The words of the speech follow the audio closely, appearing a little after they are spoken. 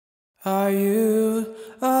Are you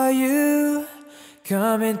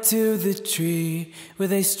coming to the tree where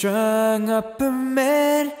they strung up a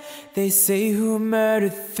man? They say who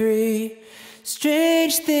murdered 3.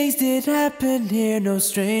 Strange things did happen here, no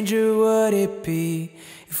stranger would it be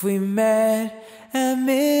if we met at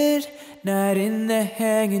midnight in the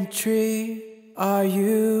hanging tree. Are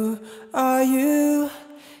you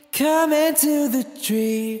coming to the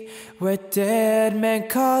tree where dead man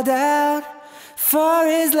called out for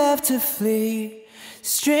his love to flee?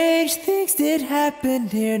 Strange things did happen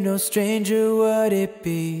here, no stranger would it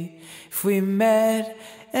be if we met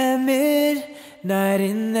at midnight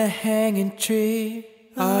in the hanging tree.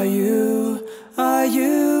 Are you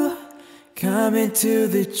coming to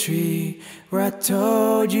the tree where I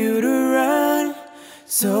told you to run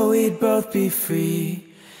so we'd both be free?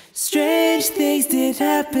 Strange things did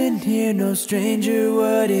happen here, no stranger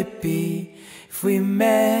would it be if we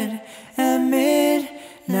met at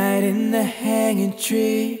midnight in the hanging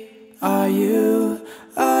tree. Are you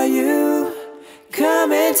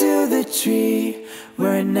coming to the tree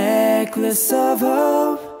where a necklace of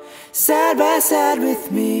hope side by side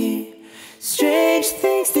with me? Strange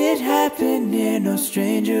things did happen here, no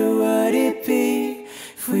stranger would it be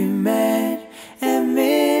if we met at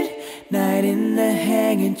midnight in the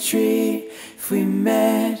hanging tree. If we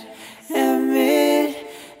met at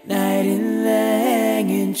midnight in the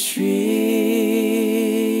hanging tree.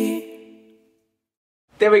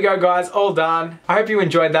 There we go guys, all done. I hope you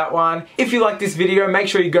enjoyed that one. If you like this video, make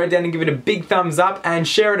sure you go down and give it a big thumbs up and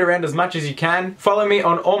share it around as much as you can. Follow me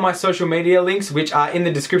on all my social media links, which are in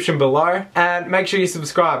the description below. And make sure you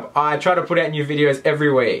subscribe. I try to put out new videos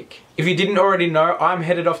every week. If you didn't already know, I'm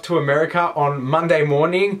headed off to America on Monday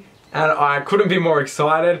morning. And I couldn't be more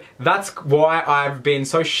excited. That's why I've been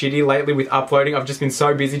so shitty lately with uploading. I've just been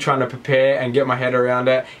so busy trying to prepare and get my head around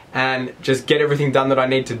it and just get everything done that I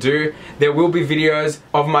need to do. There will be videos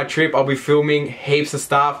of my trip. I'll be filming heaps of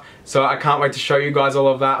stuff. So I can't wait to show you guys all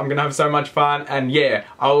of that. I'm gonna have so much fun. And yeah,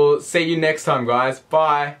 I will see you next time guys.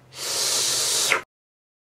 Bye.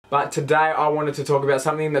 But today I wanted to talk about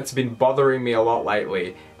something that's been bothering me a lot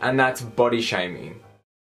lately. And that's body shaming.